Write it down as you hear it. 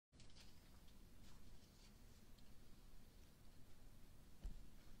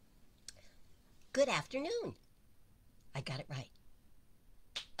Good afternoon. I got it right.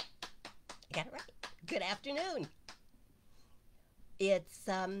 I got it right. Good afternoon. It's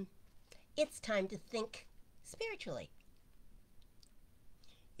time to think spiritually.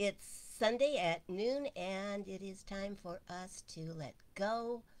 It's Sunday at noon, and it is time for us to let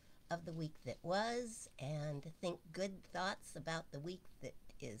go of the week that was and think good thoughts about the week that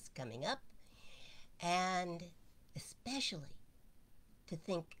is coming up, and especially to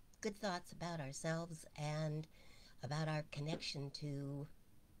think good thoughts about ourselves and about our connection to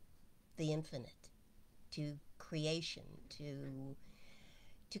the infinite, to creation, to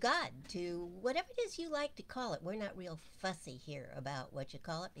God, to whatever it is you like to call it. We're not real fussy here about what you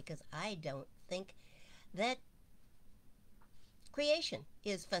call it because I don't think that creation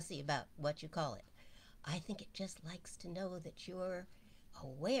is fussy about what you call it. I think it just likes to know that you're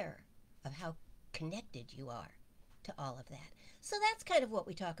aware of how connected you are to all of that. So that's kind of what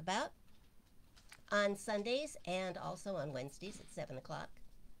we talk about on Sundays and also on Wednesdays at 7 o'clock.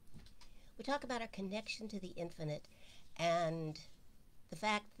 We talk about our connection to the infinite and the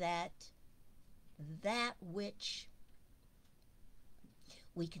fact that that which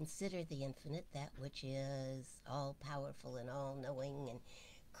we consider the infinite, that which is all powerful and all knowing and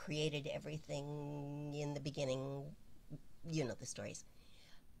created everything in the beginning, you know the stories,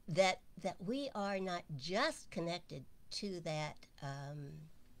 that we are not just connected to that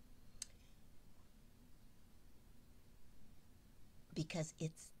because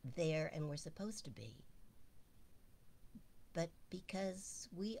it's there and we're supposed to be, but because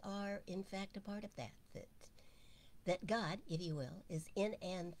we are in fact a part of that God, if you will, is in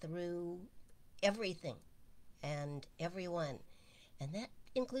and through everything and everyone. And that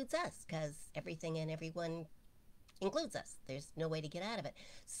includes us, because everything and everyone includes us. There's no way to get out of it.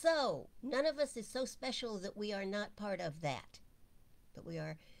 So none of us is so special that we are not part of that. But we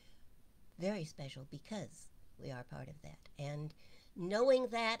are very special because we are part of that. And knowing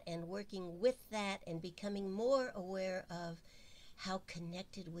that and working with that and becoming more aware of how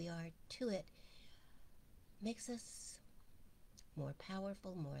connected we are to it makes us more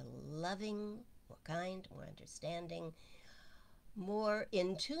powerful, more loving, more kind, more understanding, more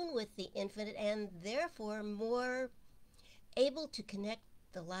in tune with the infinite, and therefore more able to connect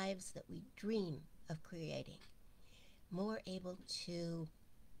the lives that we dream of creating, more able to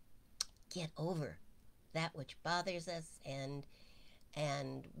get over that which bothers us and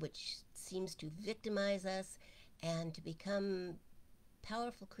which seems to victimize us, and to become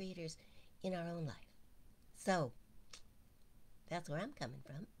powerful creators in our own life. So that's where I'm coming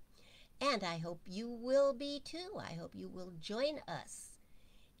from. And I hope you will be too. I hope you will join us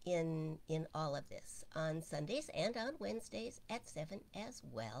in all of this on Sundays and on Wednesdays at 7 as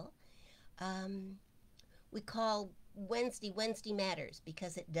well. We call Wednesday Matters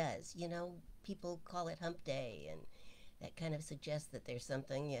because it does. You know, people call it hump day, and that kind of suggests that there's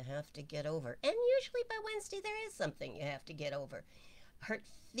something you have to get over. And usually by Wednesday there is something you have to get over. Hurt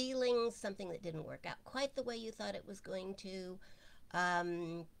feelings, something that didn't work out quite the way you thought it was going to.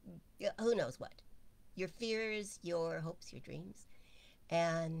 Who knows what? Your fears, your hopes, your dreams.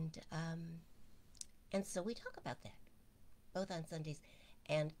 And so we talk about that, both on Sundays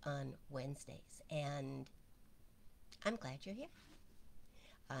and on Wednesdays. And I'm glad you're here.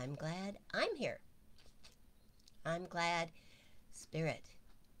 I'm glad I'm here. I'm glad Spirit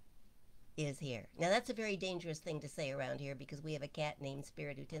is here. Now that's a very dangerous thing to say around here because we have a cat named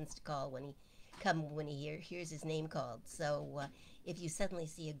Spirit who tends to call when he hears his name called. So if you suddenly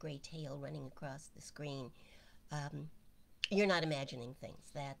see a gray tail running across the screen, you're not imagining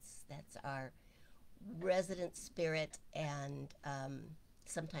things. That's our resident spirit and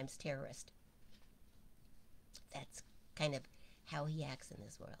sometimes terrorist. That's kind of how he acts in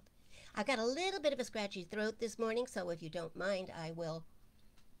this world. I've got a little bit of a scratchy throat this morning, so if you don't mind, I will.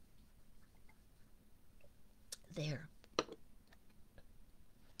 There.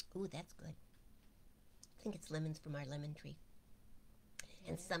 Ooh, that's good. I think it's lemons from our lemon tree.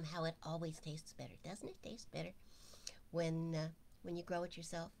 And somehow it always tastes better. Doesn't it taste better when you grow it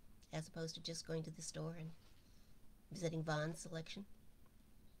yourself, as opposed to just going to the store and visiting Vaughn's selection?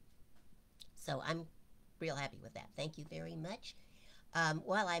 So I'm real happy with that. Thank you very much.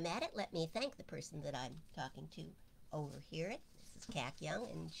 While I'm at it, let me thank the person that I'm talking to over here. This is Cac Young,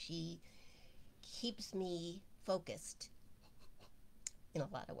 and she keeps me focused in a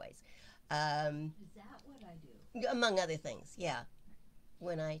lot of ways. Is that what I do? Among other things, yeah.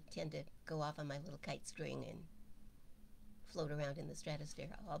 When I tend to go off on my little kite string and float around in the stratosphere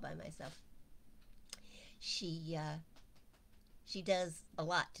all by myself. She does a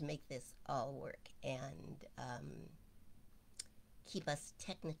lot to make this all work and keep us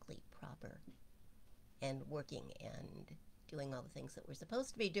technically proper and working and doing all the things that we're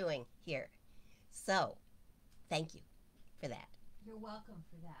supposed to be doing here. So, thank you for that. You're welcome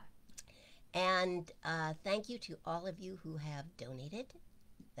for that. And thank you to all of you who have donated.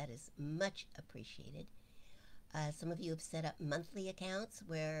 That is much appreciated. Some of you have set up monthly accounts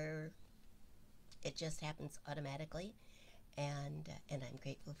where it just happens automatically, and I'm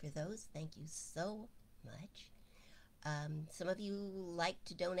grateful for those. Thank you so much. Some of you like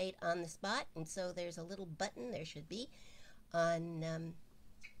to donate on the spot, and so there's a little button, there should be, on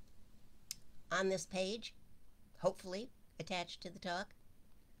this page, hopefully attached to the talk.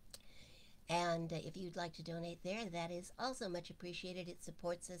 And if you'd like to donate there, that is also much appreciated. It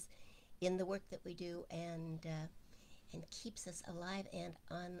supports us in the work that we do, and keeps us alive and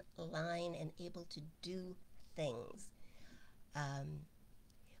online and able to do things.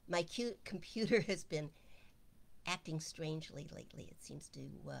 My cute computer has been acting strangely lately. It seems to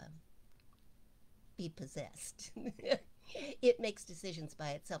be possessed. It makes decisions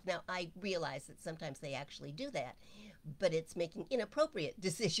by itself. Now, I realize that sometimes they actually do that, but it's making inappropriate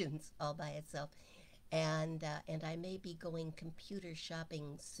decisions all by itself. And I may be going computer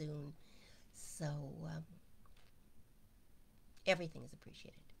shopping soon. So everything is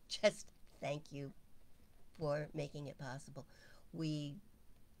appreciated. Just thank you for making it possible. We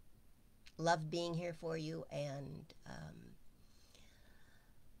love being here for you, and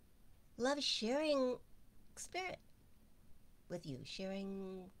love sharing spirit with you,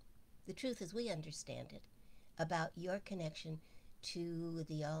 sharing the truth as we understand it about your connection to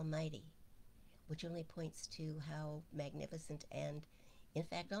the Almighty, which only points to how magnificent and, in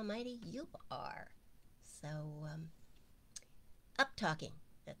fact, almighty you are. So, up talking.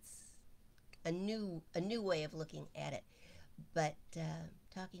 That's a new way of looking at it, but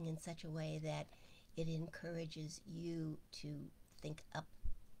talking in such a way that it encourages you to think up,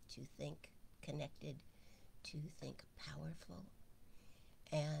 to think connected, to think powerful,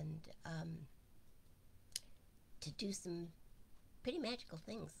 and to do some pretty magical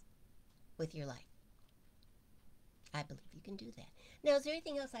things with your life. I believe you can do that. Now, is there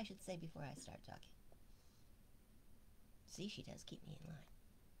anything else I should say before I start talking? See, she does keep me in line.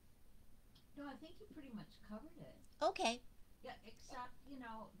 No, I think you pretty much covered it. Okay. Yeah, except,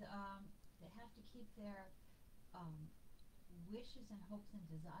 they have to keep their wishes and hopes and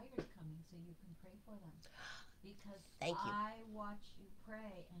desires coming so you can pray for them. Because Thank you. I watch you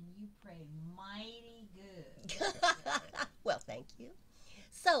pray, and you pray mighty good. Well, thank you.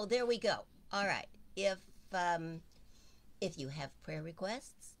 So there we go. All right. If you have prayer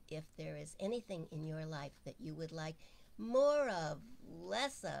requests, if there is anything in your life that you would like more of,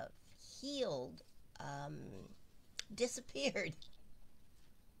 less of, healed, disappeared.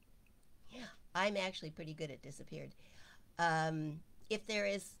 I'm actually pretty good at disappeared. If there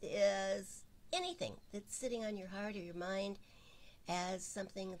is anything that's sitting on your heart or your mind as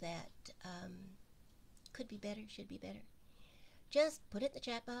something that could be better, should be better, just put it in the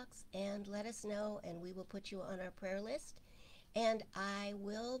chat box and let us know, and we will put you on our prayer list, and I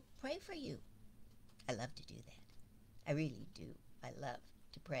will pray for you. I love to do that. I really do. I love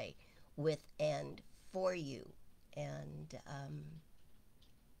to pray with and for you, and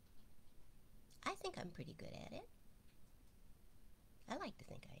I think I'm pretty good at it. I like to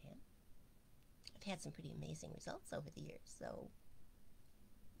think I am. I've had some pretty amazing results over the years, so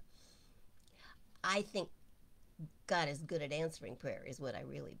I think God is good at answering prayer, is what I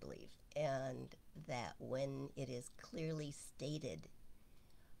really believe, and that when it is clearly stated,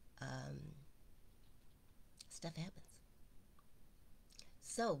 stuff happens.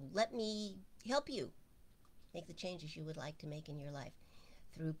 So let me help you make the changes you would like to make in your life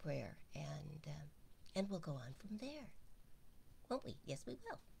through prayer, and we'll go on from there, won't we? Yes, we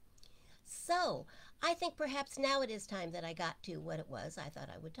will. So I think perhaps now it is time that I got to what it was I thought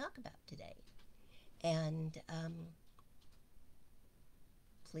I would talk about today. And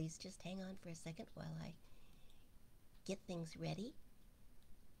please just hang on for a second while I get things ready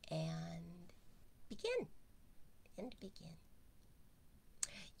and begin.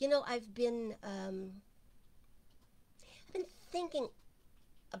 I've been thinking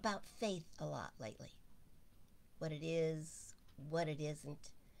about faith a lot lately. What it is, what it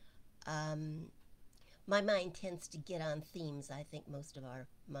isn't. My mind tends to get on themes. I think most of our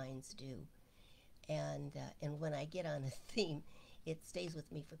minds do. And when I get on a theme, it stays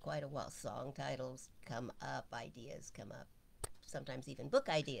with me for quite a while. Song titles come up, ideas come up, sometimes even book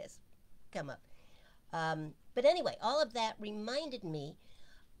ideas come up. But anyway, all of that reminded me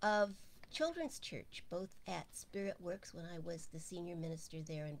of children's church, both at Spirit Works when I was the senior minister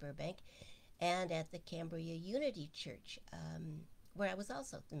there in Burbank, and at the Cambria Unity Church, where I was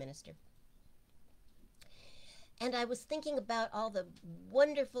also the minister. And I was thinking about all the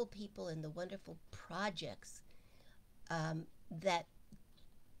wonderful people and the wonderful projects um, that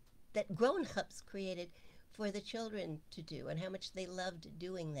that grown-ups created for the children to do and how much they loved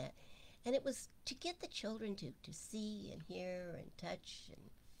doing that. And it was to get the children to see and hear and touch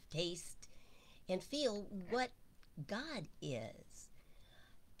and taste and feel what God is.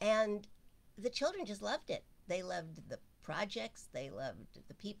 And the children just loved it. They loved the projects, they loved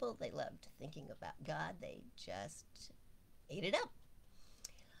the people, they loved thinking about God. They just ate it up.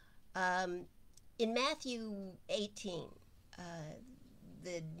 In Matthew 18, uh,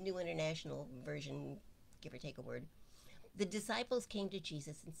 the New International Version, give or take a word, the disciples came to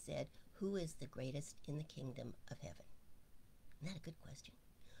Jesus and said, "Who is the greatest in the kingdom of heaven?" Isn't that a good question?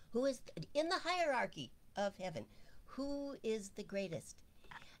 Who is, in the hierarchy of heaven, who is the greatest?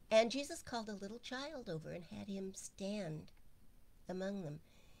 And Jesus called a little child over and had him stand among them.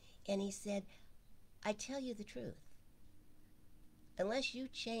 And he said, "I tell you the truth. Unless you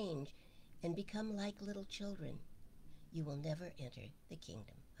change and become like little children, you will never enter the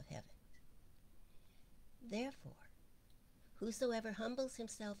kingdom of heaven. Therefore, whosoever humbles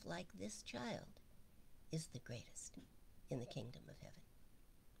himself like this child is the greatest in the kingdom of heaven."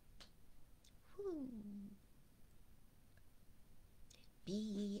 Whew. Be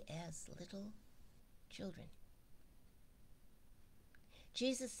ye as little children.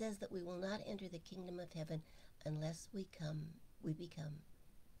 Jesus says that we will not enter the kingdom of heaven unless we become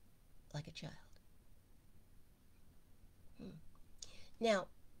like a child. Now,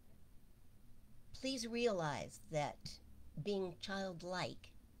 please realize that being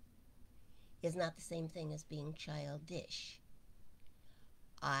childlike is not the same thing as being childish.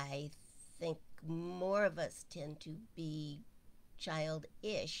 I think more of us tend to be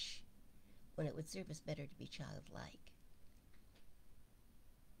childish when it would serve us better to be childlike.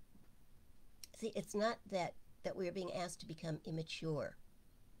 See, it's not that we are being asked to become immature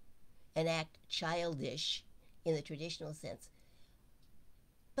and act childish in the traditional sense,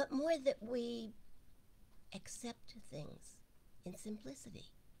 but more that we accept things in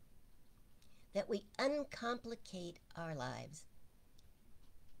simplicity, that we uncomplicate our lives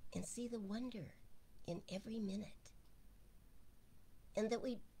and see the wonder in every minute, and that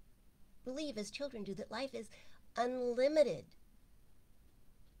we believe, as children do, that life is unlimited.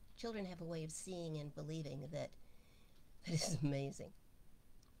 Children have a way of seeing and believing that is amazing.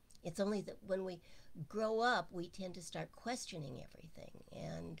 It's only that when we grow up, we tend to start questioning everything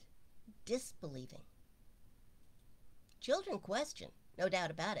and disbelieving. Children question, no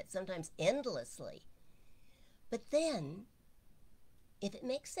doubt about it, sometimes endlessly. But then, if it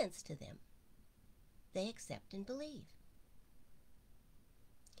makes sense to them, they accept and believe.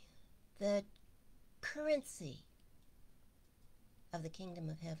 The currency of the kingdom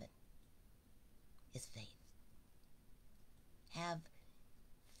of heaven is faith. Have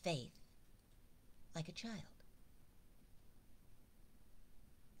faith like a child.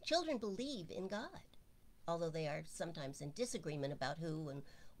 Children believe in God, although they are sometimes in disagreement about who and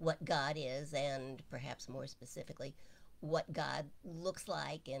what God is, and perhaps more specifically, what God looks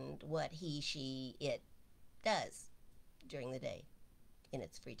like and what he, she, it does during the day in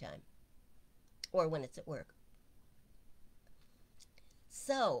its free time or when it's at work.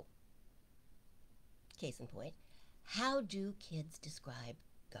 So, case in point, how do kids describe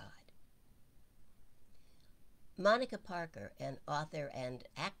God? Monica Parker, an author and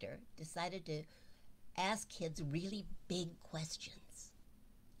actor, decided to ask kids really big questions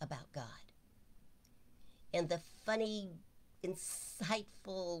about God. And the funny,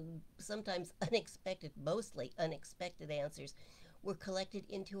 insightful, sometimes unexpected, mostly unexpected answers were collected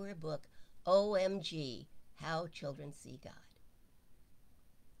into her book, OMG, How Children See God.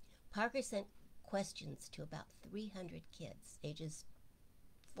 Parker sent questions to about 300 kids, ages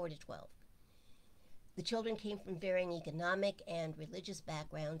 4 to 12. The children came from varying economic and religious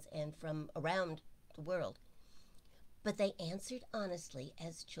backgrounds and from around the world. But they answered honestly,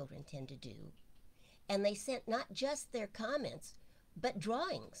 as children tend to do. And they sent not just their comments, but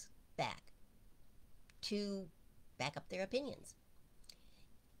drawings back to back up their opinions.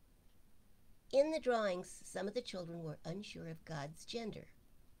 In the drawings, some of the children were unsure of God's gender.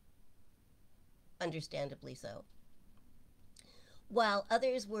 Understandably so. While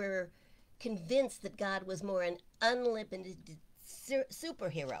others were convinced that God was more an unlimited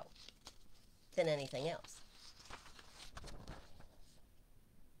superhero than anything else.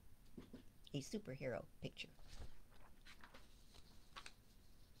 A superhero picture.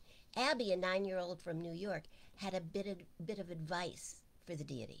 Abby, a 9-year-old from New York, had a bit of advice for the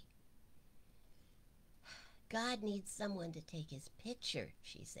deity. God needs someone to take his picture,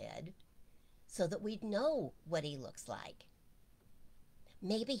 she said. so that we'd know what he looks like.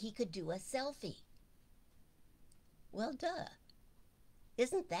 Maybe he could do a selfie. Well, duh.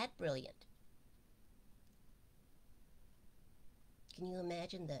 Isn't that brilliant? Can you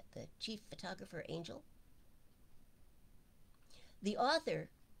imagine the chief photographer angel? The author,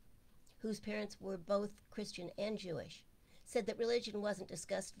 whose parents were both Christian and Jewish, said that religion wasn't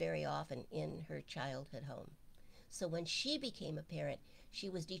discussed very often in her childhood home. So when she became a parent, she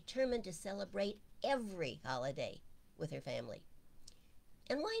was determined to celebrate every holiday with her family.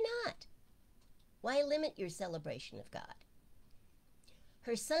 And why not? Why limit your celebration of God?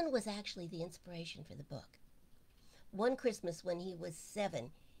 Her son was actually the inspiration for the book. One Christmas when he was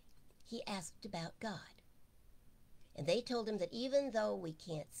 7, he asked about God. And they told him that even though we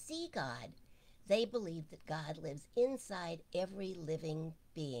can't see God, they believe that God lives inside every living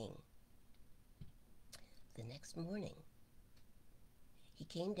being. The next morning, he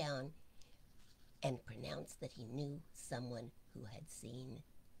came down and pronounced that he knew someone who had seen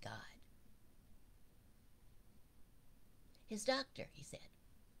God. His doctor, he said,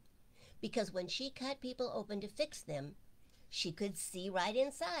 because when she cut people open to fix them, she could see right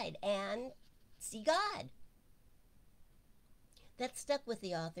inside and see God. That stuck with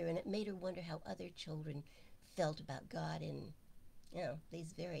the author, and it made her wonder how other children felt about God in,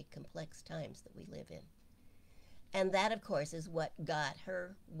 these very complex times that we live in. And that, of course, is what got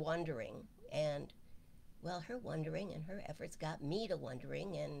her wondering. And, well, her wondering and her efforts got me to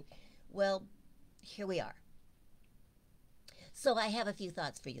wondering. And, well, here we are. So I have a few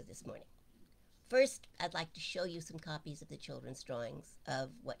thoughts for you this morning. First, I'd like to show you some copies of the children's drawings of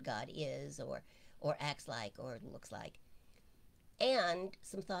what God is or acts like or looks like. And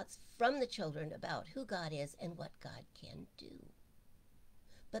some thoughts from the children about who God is and what God can do.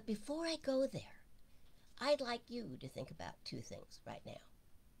 But before I go there, I'd like you to think about two things right now.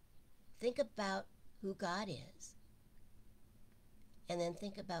 Think about who God is, and then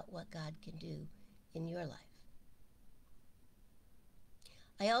think about what God can do in your life.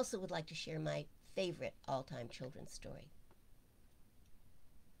 I also would like to share my favorite all-time children's story.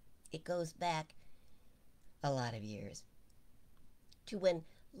 It goes back a lot of years to when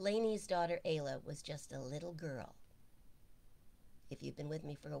Lainey's daughter Ayla was just a little girl. If you've been with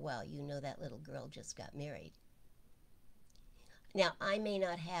me for a while, you know that little girl just got married. Now, I may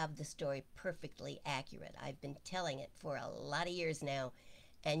not have the story perfectly accurate. I've been telling it for a lot of years now,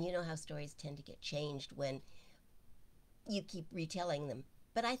 and you know how stories tend to get changed when you keep retelling them.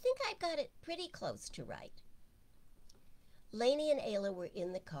 But I think I've got it pretty close to right. Lainey and Ayla were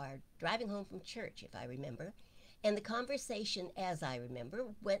in the car driving home from church, if I remember, and the conversation, as I remember,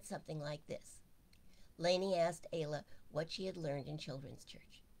 went something like this. Lainey asked Ayla what she had learned in children's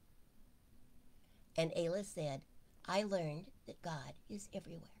church. And Ayla said, "I learned that God is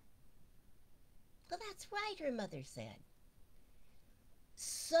everywhere." "Well, that's right," her mother said.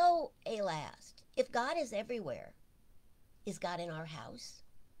 So Ayla asked, "If God is everywhere, is God in our house?"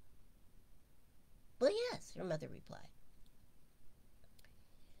 "Well, yes," her mother replied.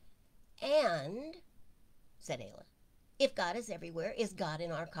 "And," said Ayla, "if God is everywhere, is God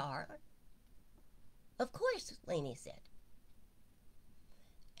in our car?" "Of course," Lainey said.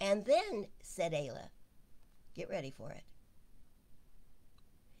 "And then," said Ayla, get ready for it,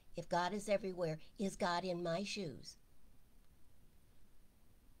 "if God is everywhere, is God in my shoes?"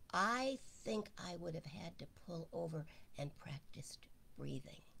 I think I would have had to pull over and practice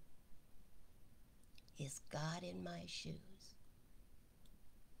breathing. Is God in my shoes?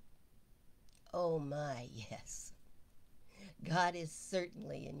 Oh my, yes. God is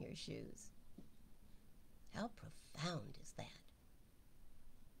certainly in your shoes. How profound is that?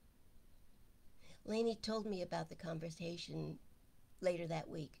 Lainey told me about the conversation later that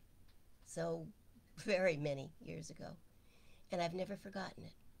week, so very many years ago, and I've never forgotten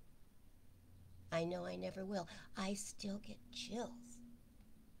it. I know I never will. I still get chills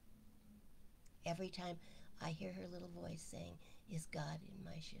every time I hear her little voice saying, "Is God in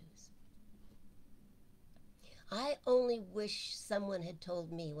my shoes?" I only wish someone had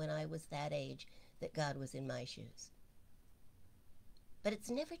told me when I was that age that God was in my shoes. But it's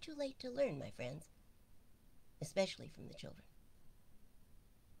never too late to learn, my friends, especially from the children.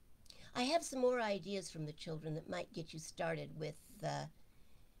 I have some more ideas from the children that might get you started with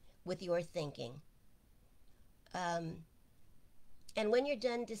your thinking. And when you're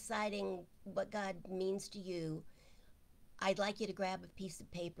done deciding what God means to you, I'd like you to grab a piece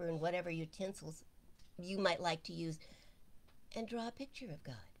of paper and whatever utensils you might like to use and draw a picture of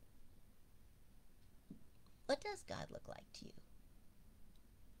God. What does God look like to you?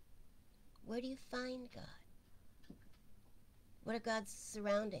 Where do you find God? What are God's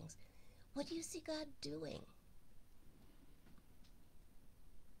surroundings? What do you see God doing?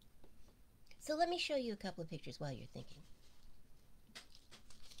 So let me show you a couple of pictures while you're thinking.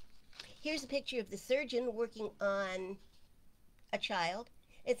 Here's a picture of the surgeon working on a child.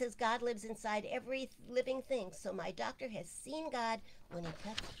 It says, God lives inside every living thing, so my doctor has seen God when he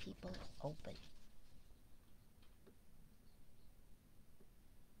cuts people open.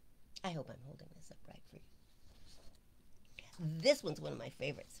 I hope I'm holding this up right for you. This one's one of my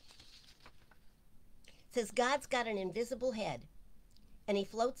favorites. It says, God's got an invisible head, and he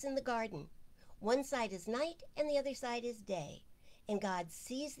floats in the garden. One side is night, and the other side is day. And God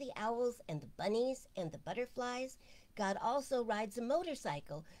sees the owls and the bunnies and the butterflies. God also rides a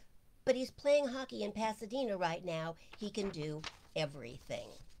motorcycle, but he's playing hockey in Pasadena right now. He can do everything.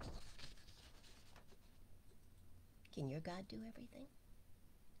 Can your God do everything?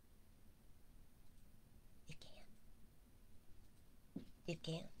 It can. It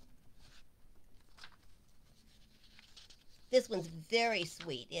can. This one's very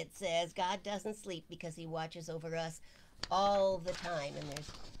sweet. It says, God doesn't sleep because he watches over us all the time. And there's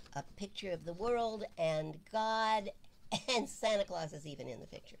a picture of the world and God, and Santa Claus is even in the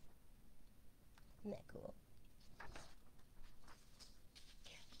picture. Isn't that cool?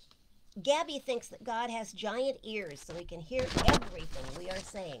 Gabby thinks that God has giant ears so he can hear everything we are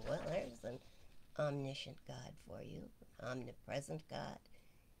saying. Well, there's an omniscient God for you, omnipresent God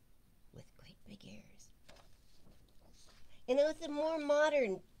with great big ears. And with a more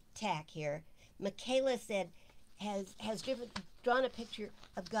modern tack here, Michaela said, has drawn a picture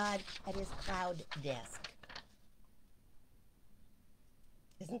of God at his cloud desk.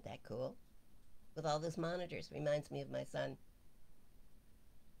 Isn't that cool? With all those monitors, reminds me of my son.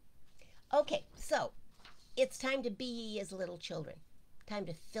 Okay, so it's time to be ye as little children. Time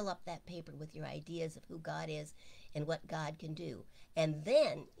to fill up that paper with your ideas of who God is and what God can do. And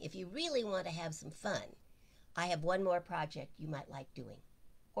then, if you really want to have some fun, I have one more project you might like doing,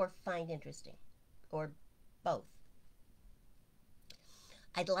 or find interesting, or both.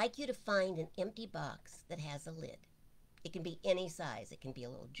 I'd like you to find an empty box that has a lid. It can be any size. It can be a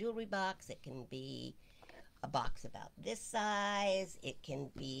little jewelry box. It can be a box about this size. It can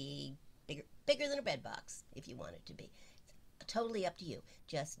be bigger than a bread box if you want it to be. It's totally up to you.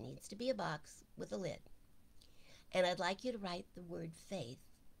 Just needs to be a box with a lid. And I'd like you to write the word faith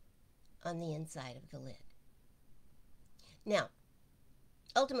on the inside of the lid. Now,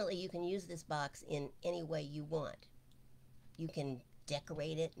 ultimately, you can use this box in any way you want. You can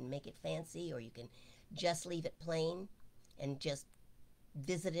decorate it and make it fancy, or you can just leave it plain and just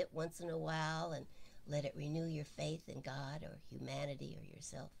visit it once in a while and let it renew your faith in God or humanity or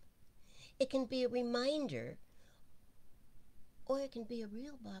yourself. It can be a reminder, or it can be a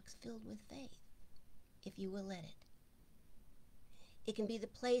real box filled with faith, if you will let it. It can be the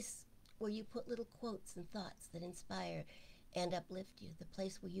place where you put little quotes and thoughts that inspire and uplift you, the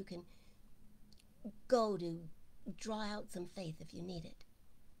place where you can go to draw out some faith if you need it.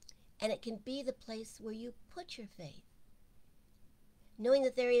 And it can be the place where you put your faith, knowing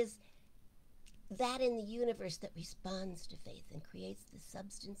that there is that in the universe that responds to faith and creates the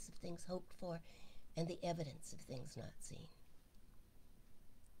substance of things hoped for and the evidence of things not seen.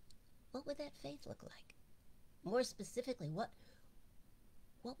 What would that faith look like? More specifically, what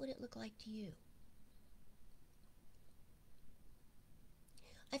would it look like to you?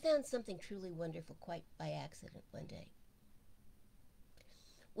 I found something truly wonderful quite by accident one day.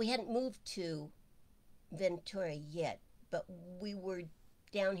 We hadn't moved to Ventura yet, but we were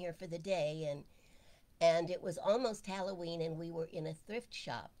down here for the day, and it was almost Halloween, and we were in a thrift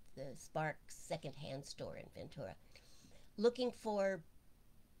shop, the Sparks secondhand store in Ventura, looking for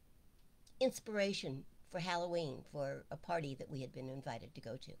inspiration for Halloween for a party that we had been invited to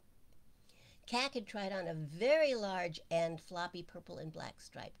go to. Cac had tried on a very large and floppy purple and black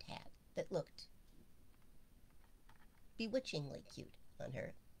striped hat that looked bewitchingly cute on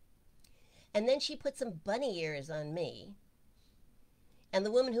her. And then she put some bunny ears on me. And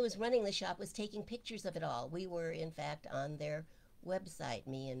the woman who was running the shop was taking pictures of it all. We were, in fact, on their website,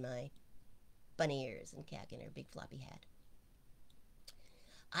 me and my bunny ears and Cac in her big floppy hat.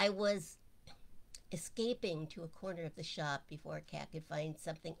 I was escaping to a corner of the shop before Cat could find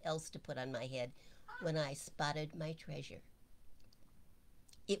something else to put on my head when I spotted my treasure.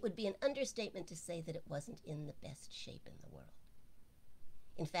 It would be an understatement to say that it wasn't in the best shape in the world.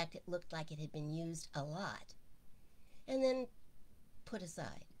 In fact, it looked like it had been used a lot and then put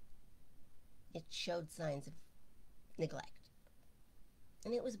aside. It showed signs of neglect.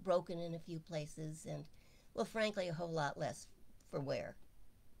 And it was broken in a few places and, well, frankly, a whole lot less for wear.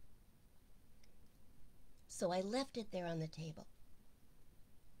 So I left it there on the table.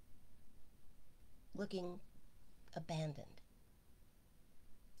 looking abandoned.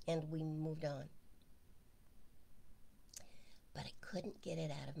 And we moved on. But I couldn't get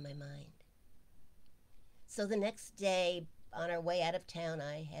it out of my mind. So the next day, on our way out of town,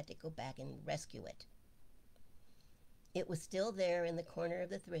 I had to go back and rescue it. It was still there in the corner of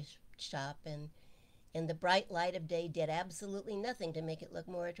the thrift shop, and the bright light of day did absolutely nothing to make it look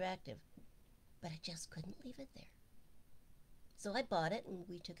more attractive. But I just couldn't leave it there. So I bought it and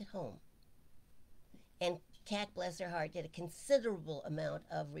we took it home. And Kat, bless her heart, did a considerable amount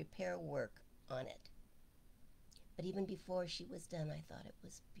of repair work on it. But even before she was done, I thought it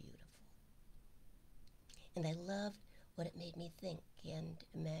was beautiful. And I loved what it made me think and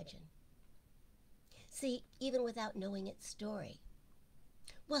imagine. See, even without knowing its story,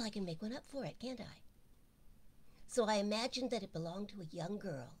 well, I can make one up for it, can't I? So I imagined that it belonged to a young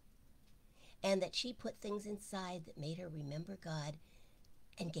girl and that she put things inside that made her remember God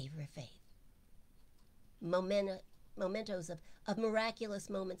and gave her faith. Mementos of miraculous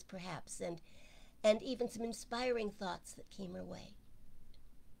moments, perhaps, and even some inspiring thoughts that came her way.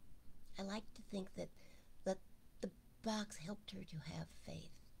 I like to think that the box helped her to have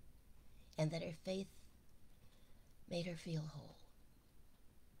faith, and that her faith made her feel whole.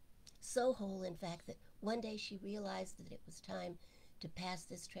 So whole, in fact, that one day she realized that it was time to pass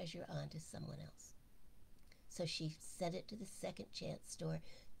this treasure on to someone else. So she sent it to the Second Chance store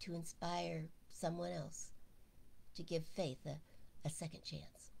to inspire someone else to give faith a second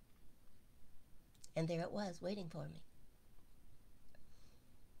chance. And there it was, waiting for me.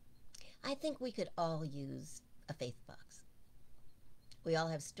 I think we could all use a faith box. We all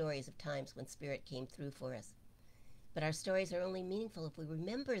have stories of times when Spirit came through for us. But our stories are only meaningful if we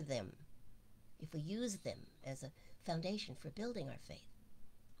remember them, if we use them as a foundation for building our faith.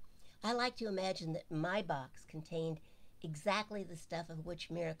 I like to imagine that my box contained exactly the stuff of which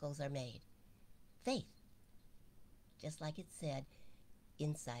miracles are made. Faith, just like it said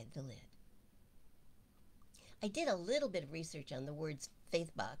inside the lid. I did a little bit of research on the words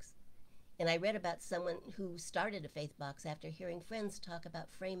faith box, and I read about someone who started a faith box after hearing friends talk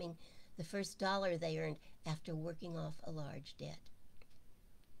about framing the first dollar they earned after working off a large debt.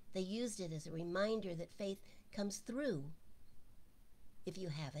 They used it as a reminder that faith comes through if you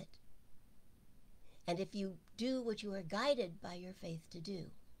have it, and if you do what you are guided by your faith to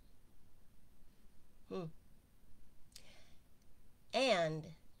do. And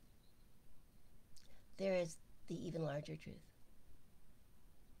there is the even larger truth.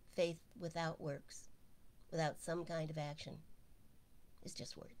 Faith without works, without some kind of action, is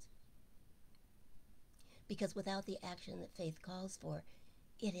just words. Because without the action that faith calls for,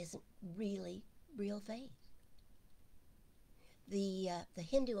 it isn't really real faith. The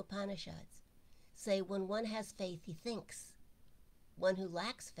Hindu Upanishads say when one has faith, he thinks. One who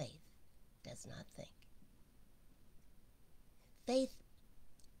lacks faith does not think. Faith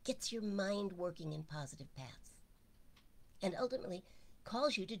gets your mind working in positive paths and ultimately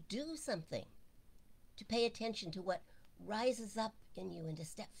calls you to do something, to pay attention to what rises up in you and to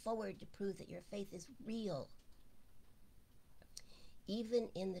step forward to prove that your faith is real. Even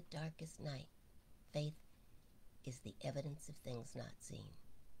in the darkest night, faith is the evidence of things not seen.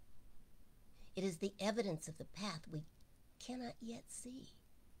 It is the evidence of the path we cannot yet see,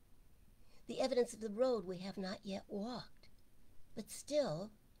 the evidence of the road we have not yet walked, but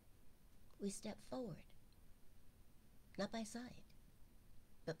still we step forward, not by sight,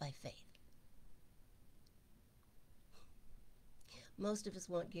 but by faith. Most of us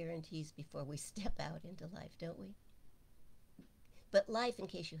want guarantees before we step out into life, don't we? But life, in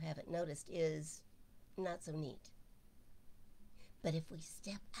case you haven't noticed, is not so neat. But if we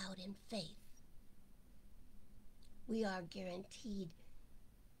step out in faith, we are guaranteed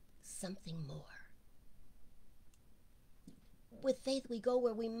something more. With faith, we go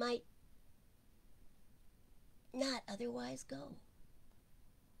where we might not otherwise go.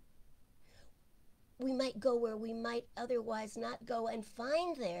 We might go where we might otherwise not go and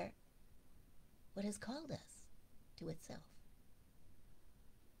find there what has called us to itself,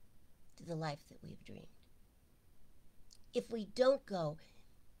 to the life that we've dreamed. If we don't go,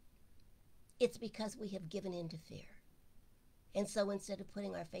 it's because we have given in to fear. And so instead of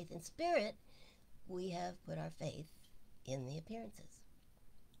putting our faith in Spirit, we have put our faith in the appearances.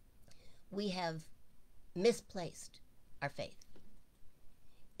 We have misplaced our faith.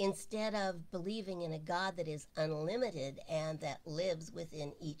 Instead of believing in a God that is unlimited and that lives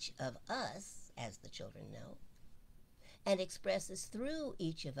within each of us, as the children know, and expresses through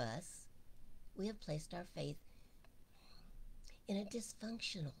each of us, we have placed our faith in a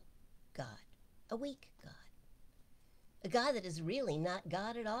dysfunctional God, a weak God, a God that is really not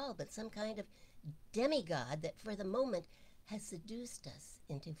God at all, but some kind of demigod that for the moment has seduced us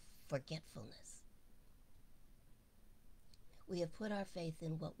into forgetfulness. We have put our faith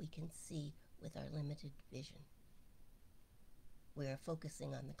in what we can see with our limited vision. We are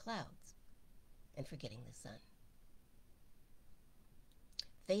focusing on the clouds and forgetting the sun.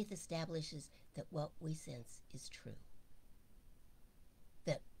 Faith establishes that what we sense is true,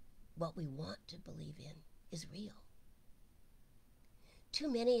 that what we want to believe in is real. Too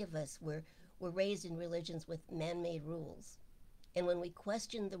many of us were raised in religions with man-made rules, and when we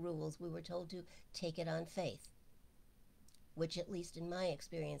questioned the rules, we were told to take it on faith, which at least in my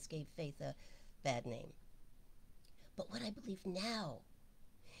experience gave faith a bad name. But what I believe now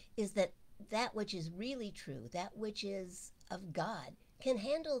is that that which is really true, that which is of God, can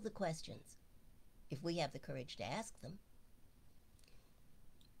handle the questions if we have the courage to ask them.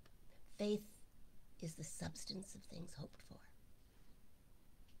 Faith is the substance of things hoped for.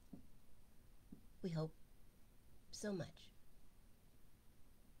 We hope so much.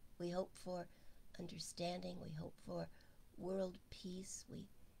 We hope for understanding. We hope for world peace. We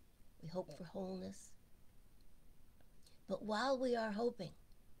hope for wholeness. But while we are hoping,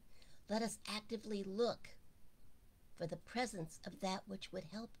 let us actively look for the presence of that which would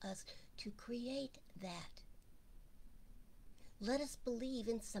help us to create that. Let us believe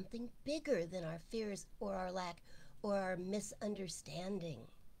in something bigger than our fears or our lack or our misunderstanding.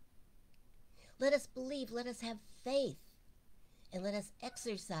 Let us believe, let us have faith, and let us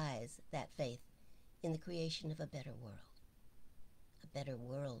exercise that faith in the creation of a better world. A better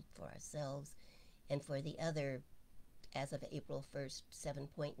world for ourselves and for the other, as of April 1st,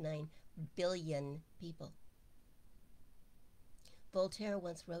 7.9 billion people. Voltaire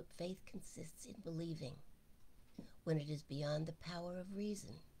once wrote, "Faith consists in believing when it is beyond the power of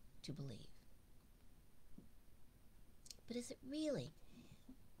reason to believe." But is it really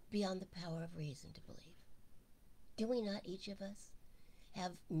beyond the power of reason to believe? Do we not, each of us,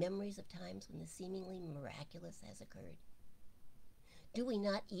 have memories of times when the seemingly miraculous has occurred? Do we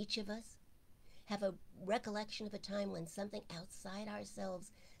not, each of us, have a recollection of a time when something outside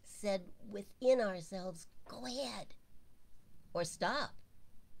ourselves said within ourselves, "Go ahead," or "Stop,"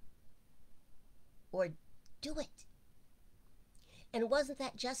 or "Do it"? And wasn't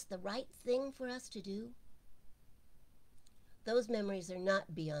that just the right thing for us to do? Those memories are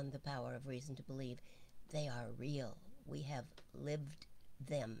not beyond the power of reason to believe. They are real. We have lived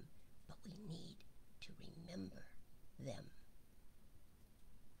them, but we need to remember them.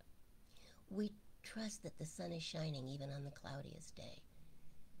 We trust that the sun is shining even on the cloudiest day,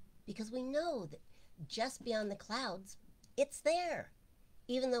 because we know that just beyond the clouds, it's there,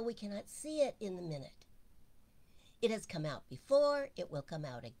 even though we cannot see it in the minute. It has come out before, it will come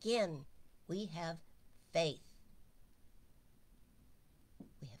out again. We have faith.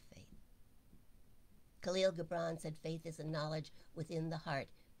 We have faith. Khalil Gibran said faith is a knowledge within the heart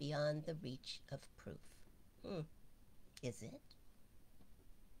beyond the reach of proof. Is it?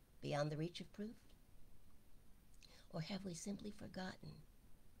 Beyond the reach of proof? Or have we simply forgotten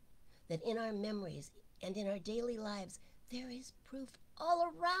that in our memories and in our daily lives, there is proof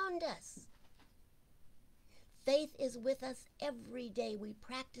all around us? Faith is with us every day. We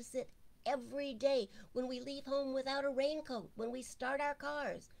practice it every day. When we leave home without a raincoat, when we start our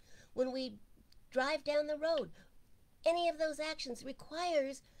cars, when we drive down the road, any of those actions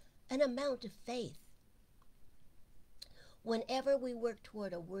requires an amount of faith. Whenever we work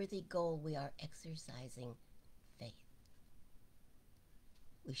toward a worthy goal, we are exercising faith.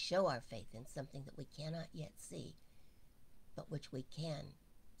 We show our faith in something that we cannot yet see, but which we can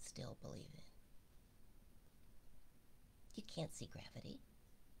still believe in. You can't see gravity,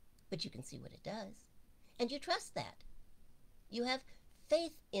 but you can see what it does, and you trust that. You have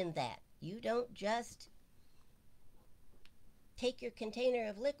faith in that. You don't just take your container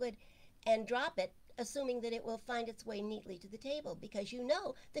of liquid and drop it, assuming that it will find its way neatly to the table, because you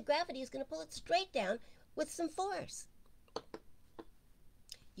know that gravity is going to pull it straight down with some force.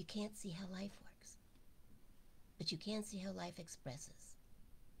 You can't see how life works, but you can see how life expresses.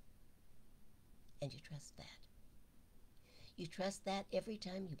 And you trust that. You trust that every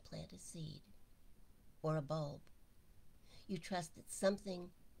time you plant a seed or a bulb. You trust that something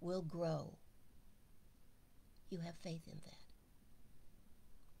will grow. You have faith in that.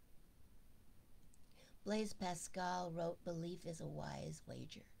 Blaise Pascal wrote, "Belief is a wise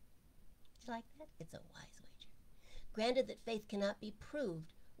wager." Do you like that? It's a wise wager. Granted that faith cannot be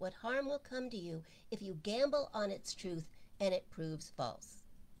proved, what harm will come to you if you gamble on its truth and it proves false?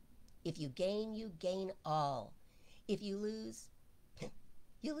 If you gain all. If you lose,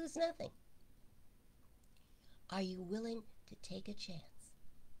 you lose nothing. Are you willing to take a chance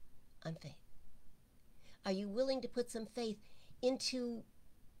on faith? Are you willing to put some faith into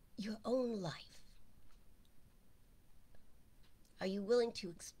your own life? Are you willing to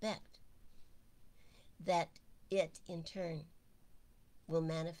expect that it, in turn, will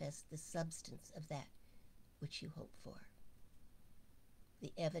manifest the substance of that which you hope for?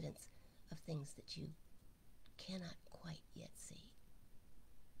 The evidence of things that you cannot quite yet see.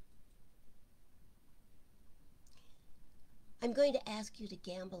 I'm going to ask you to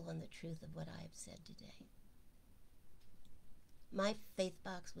gamble on the truth of what I have said today. My faith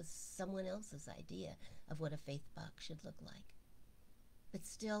box was someone else's idea of what a faith box should look like. But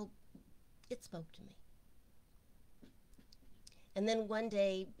still, it spoke to me. And then one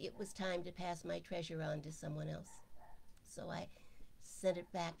day, it was time to pass my treasure on to someone else. So I sent it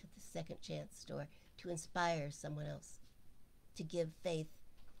back to the Second Chance store to inspire someone else, to give faith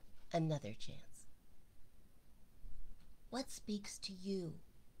another chance. What speaks to you?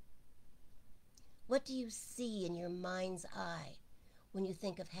 What do you see in your mind's eye when you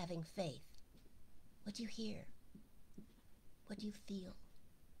think of having faith? What do you hear? What do you feel?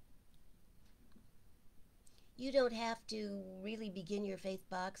 You don't have to really begin your faith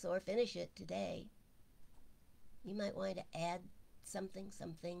box or finish it today. You might want to add some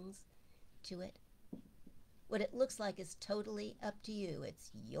things to it. What it looks like is totally up to you.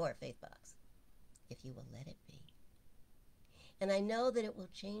 It's your faith box, if you will let it be. And I know that it will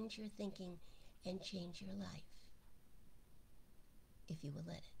change your thinking and change your life, if you will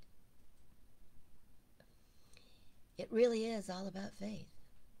let it. It really is all about faith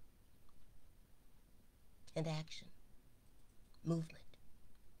and action, movement.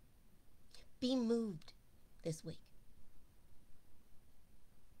 Be moved this week.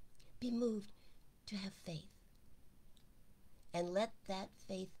 Be moved to have faith. And let that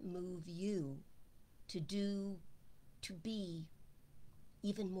faith move you to do, to be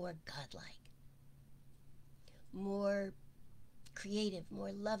even more godlike, more creative,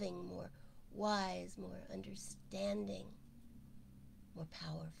 more loving, more wise, more understanding, more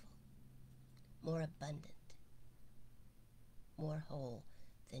powerful, more abundant, more whole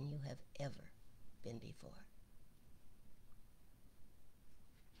than you have ever been before.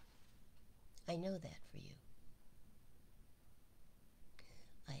 I know that for you.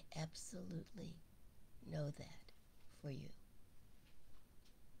 I absolutely know that for you.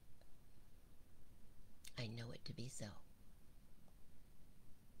 I know it to be so.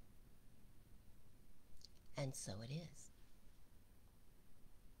 And so it is.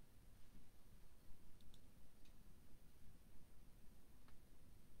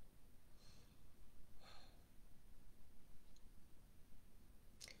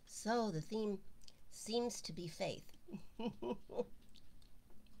 So the theme seems to be faith. You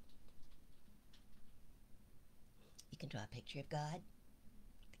can draw a picture of God.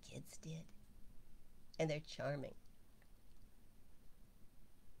 The kids did. And they're charming.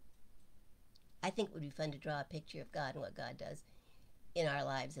 I think it would be fun to draw a picture of God and what God does in our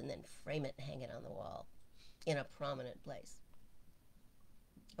lives and then frame it and hang it on the wall in a prominent place.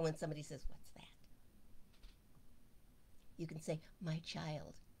 And when somebody says, "What's that?" you can say, "My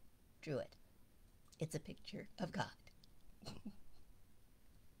child drew it. It's a picture of God."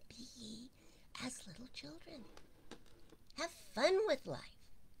 Be ye as little children. Have fun with life.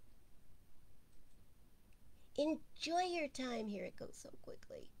 Enjoy your time here. It goes so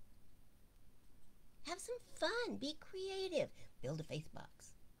quickly. Have some fun. Be creative. Build a faith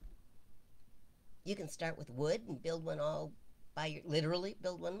box. You can start with wood and build one all by literally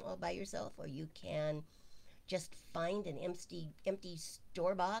build one all by yourself, or you can just find an empty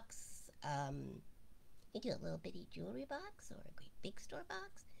store box. You do a little bitty jewelry box or a great big store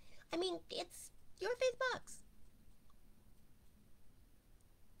box. I mean, it's your faith box.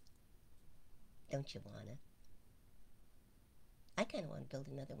 Don't you wanna? I kind of want to build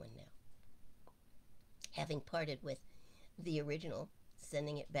another one now. Having parted with the original,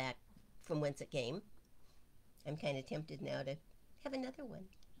 sending it back from whence it came, I'm kind of tempted now to have another one.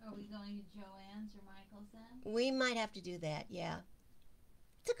 Are we going to Joann's or Michael's then? We might have to do that, yeah.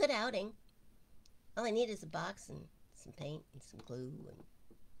 It's a good outing. All I need is a box and some paint and some glue, and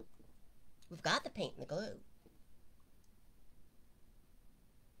we've got the paint and the glue.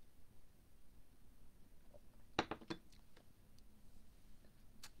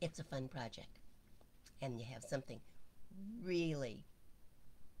 It's a fun project, and you have something really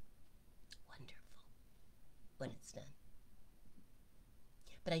wonderful when it's done.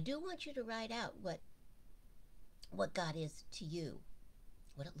 But I do want you to write out what God is to you,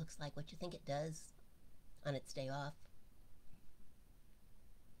 what it looks like, what you think it does on its day off.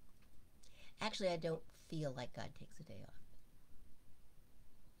 Actually, I don't feel like God takes a day off.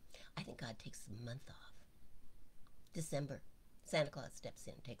 I think God takes a month off. December, Santa Claus steps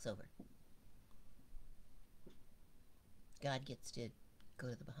in, takes over. God gets to go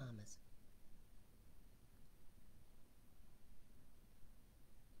to the Bahamas.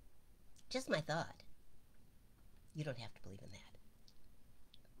 Just my thought. You don't have to believe in that.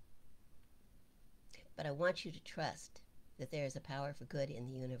 But I want you to trust that there is a power for good in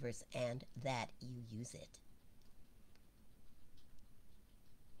the universe and that you use it.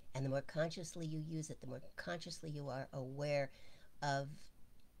 And the more consciously you use it, the more consciously you are aware of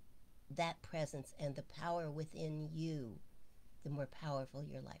that presence and the power within you, the more powerful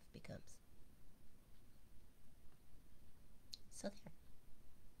your life becomes. So there.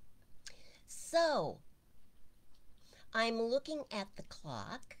 So, I'm looking at the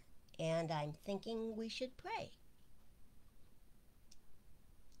clock and I'm thinking we should pray.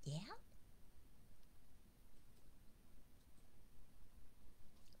 Yeah?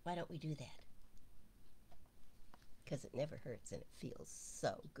 Why don't we do that? Because it never hurts and it feels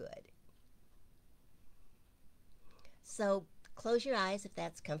so good. So close your eyes if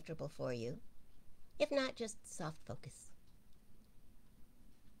that's comfortable for you. If not, just soft focus.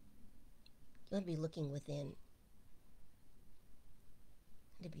 You want to be looking within,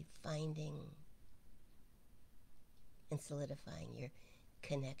 to be finding and solidifying your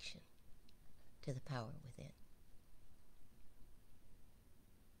connection to the power within.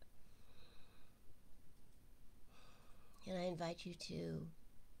 And I invite you to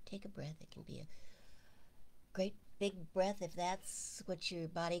take a breath. It can be a great big breath if that's what your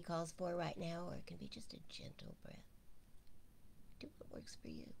body calls for right now, or it can be just a gentle breath. Do what works for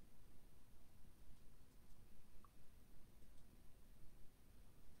you.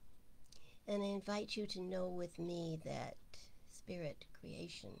 And I invite you to know with me that spirit,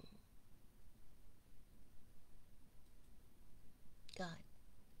 creation, God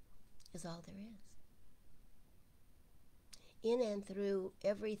is all there is. In and through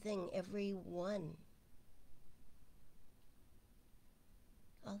everything, everyone,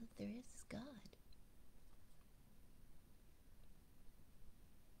 all that there is God.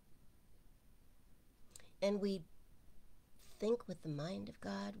 And we think with the mind of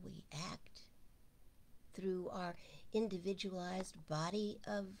God, we act through our individualized body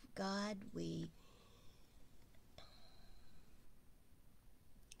of God, we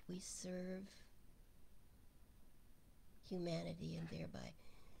serve humanity and thereby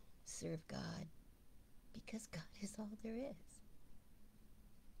serve God because God is all there is.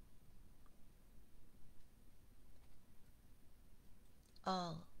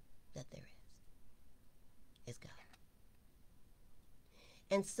 All that there is God.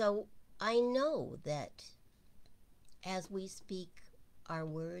 And so I know that as we speak our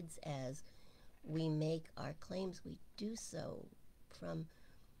words, as we make our claims, we do so from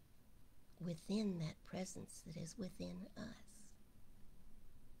within that presence that is within us.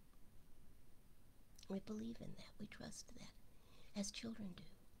 We believe in that. We trust that, as children do.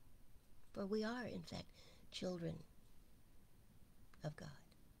 For we are, in fact, children of God.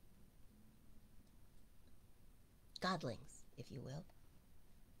 Godlings, if you will.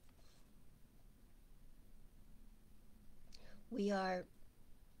 We are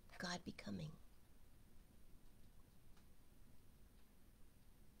God becoming.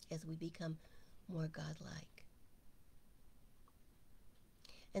 As we become more godlike.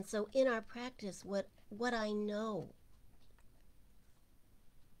 And so in our practice, what I know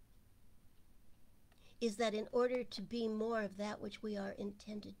is that in order to be more of that which we are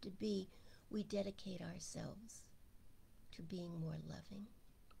intended to be, we dedicate ourselves to being more loving,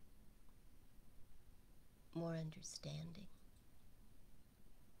 more understanding,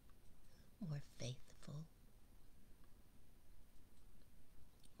 more faithful,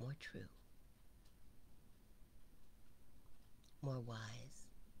 more true, more wise,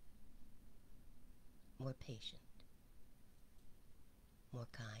 more patient, more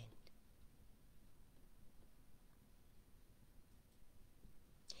kind.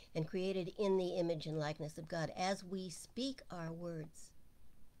 And created in the image and likeness of God, as we speak our words,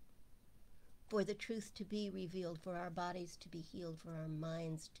 for the truth to be revealed, for our bodies to be healed, for our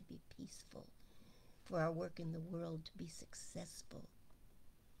minds to be peaceful, for our work in the world to be successful,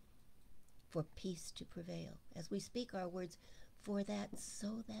 for peace to prevail. As we speak our words, for that,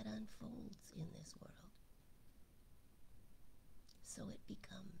 so that unfolds in this world. So it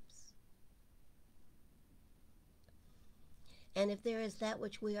becomes. And if there is that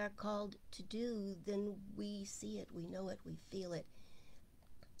which we are called to do, then we see it, we know it, we feel it,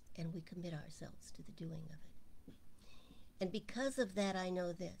 and we commit ourselves to the doing of it. And because of that, I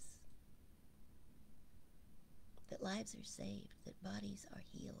know this, that lives are saved, that bodies are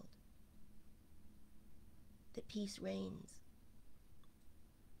healed, that peace reigns.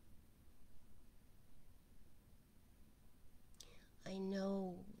 I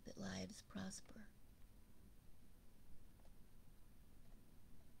know that lives prosper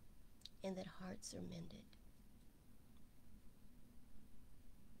and that hearts are mended.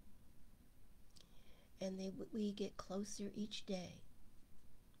 And we get closer each day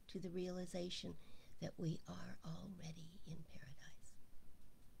to the realization that we are already in paradise.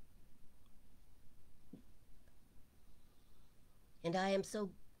 And I am so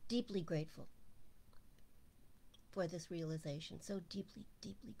deeply grateful for this realization, so deeply,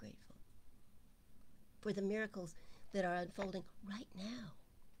 deeply grateful for the miracles that are unfolding right now.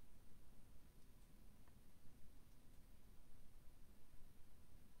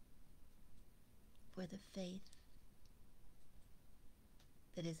 For the faith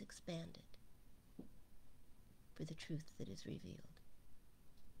that is expanded, for the truth that is revealed,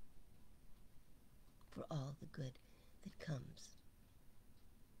 for all the good that comes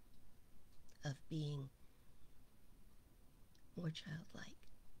of being more childlike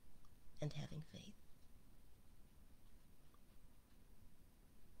and having faith.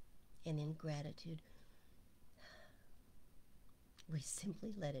 And in gratitude, we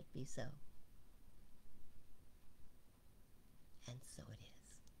simply let it be so. And so it is.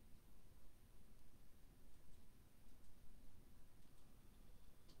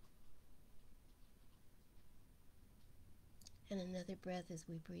 And another breath as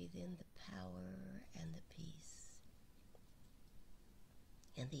we breathe in the power and the peace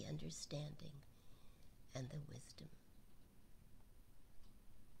and the understanding and the wisdom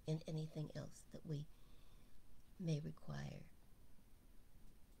and anything else that we may require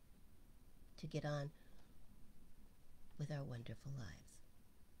to get on with our wonderful lives.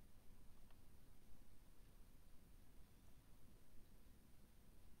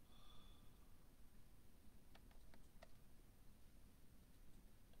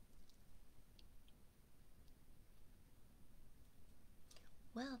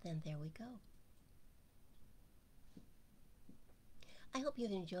 Well, then, there we go. I hope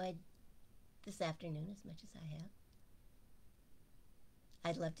you've enjoyed this afternoon as much as I have.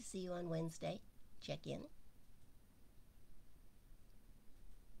 I'd love to see you on Wednesday. Check in.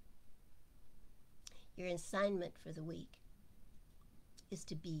 Your assignment for the week is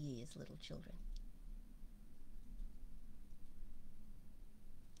to be ye as little children.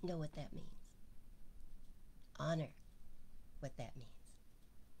 Know what that means. Honor what that means.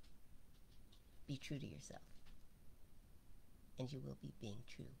 Be true to yourself, and you will be being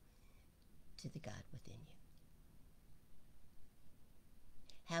true to the God within you.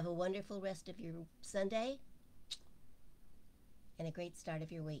 Have a wonderful rest of your Sunday and a great start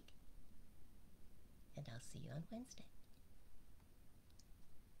of your week. And I'll see you on Wednesday.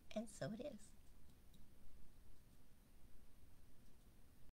 And so it is.